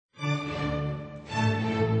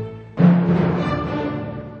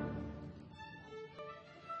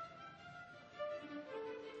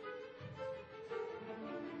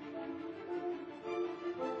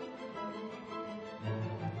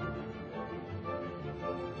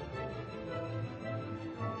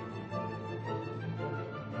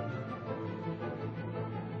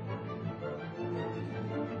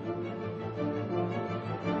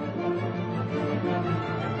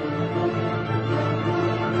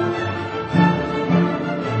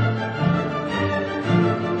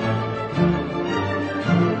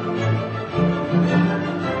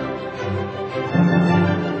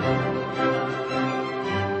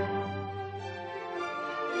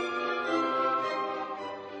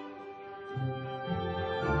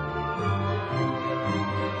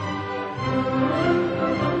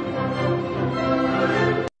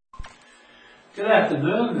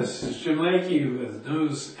afternoon, this is Jim Lakey with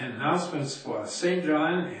news and announcements for St.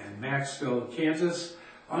 John and Maxville, Kansas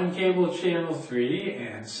on Cable Channel 3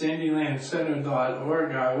 and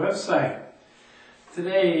sandylandcenter.org, our website.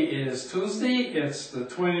 Today is Tuesday, it's the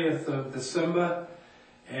 20th of December,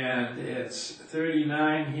 and it's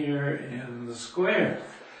 39 here in the square,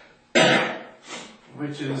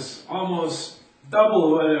 which is almost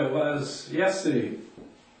double what it was yesterday.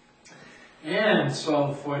 And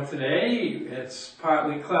so for today, it's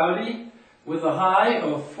partly cloudy with a high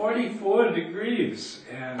of 44 degrees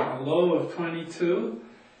and a low of 22,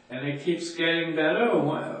 and it keeps getting better.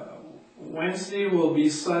 Wednesday will be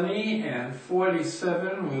sunny and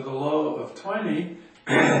 47 with a low of 20.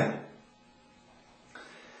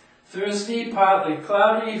 Thursday, partly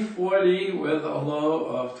cloudy, 40 with a low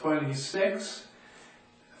of 26.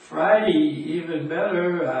 Friday, even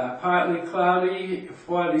better, partly cloudy,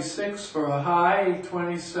 46 for a high,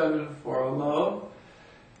 27 for a low.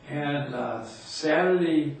 And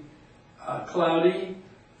Saturday, cloudy,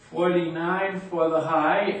 49 for the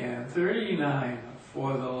high and 39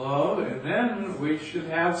 for the low. And then we should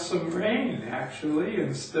have some rain, actually,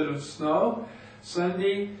 instead of snow.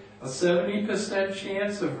 Sunday, a 70%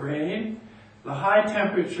 chance of rain. The high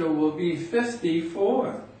temperature will be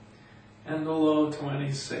 54. And the low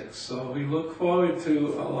 26. So we look forward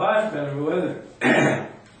to a lot better weather.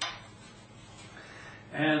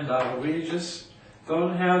 And we just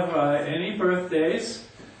don't have any birthdays.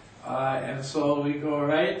 And so we go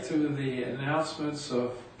right to the announcements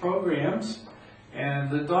of programs.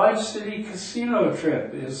 And the Dodge City Casino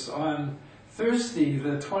trip is on Thursday,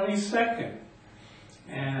 the 22nd.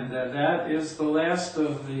 And that is the last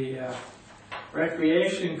of the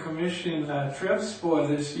Recreation Commission trips for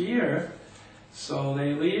this year. So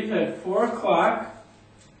they leave at 4 o'clock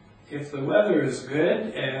if the weather is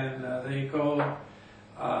good, and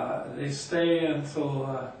they stay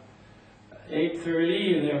until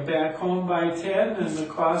 8:30. They're back home by 10, and the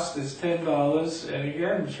cost is $10. And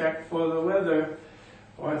again, check for the weather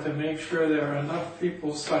or to make sure there are enough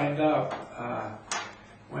people signed up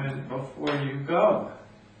before you go.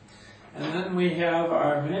 And then we have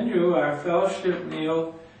our menu, our fellowship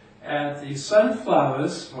meal at the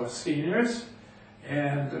Sunflowers for seniors.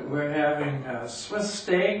 And we're having Swiss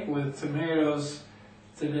steak with tomatoes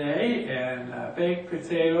today, and baked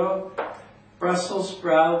potato, Brussels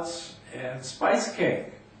sprouts, and spice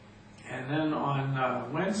cake. And then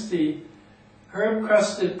on Wednesday,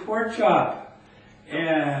 herb-crusted pork chop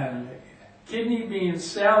and kidney bean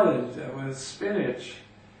salad with spinach,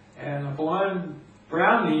 and a blonde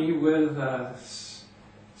brownie with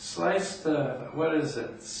sliced,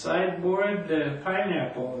 sideboard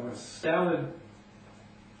pineapple or salad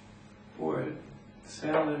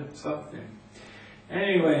something.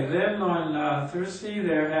 Anyway, then on Thursday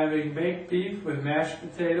they're having baked beef with mashed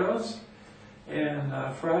potatoes, and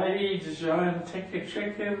Friday Dijon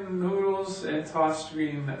chicken noodles and tossed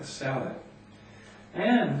green salad.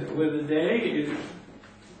 And with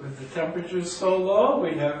the temperatures so low,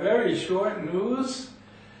 we have very short news,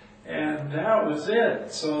 and that was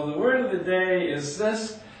it. So the word of the day is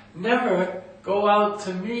this: never go out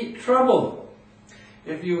to meet trouble.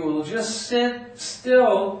 If you will just sit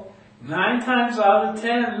still, 9 times out of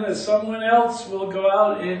 10, someone else will go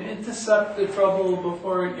out and intercept the trouble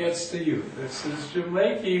before it gets to you. This is Jim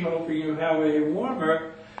Lakey, hoping you have a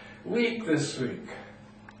warmer week this week.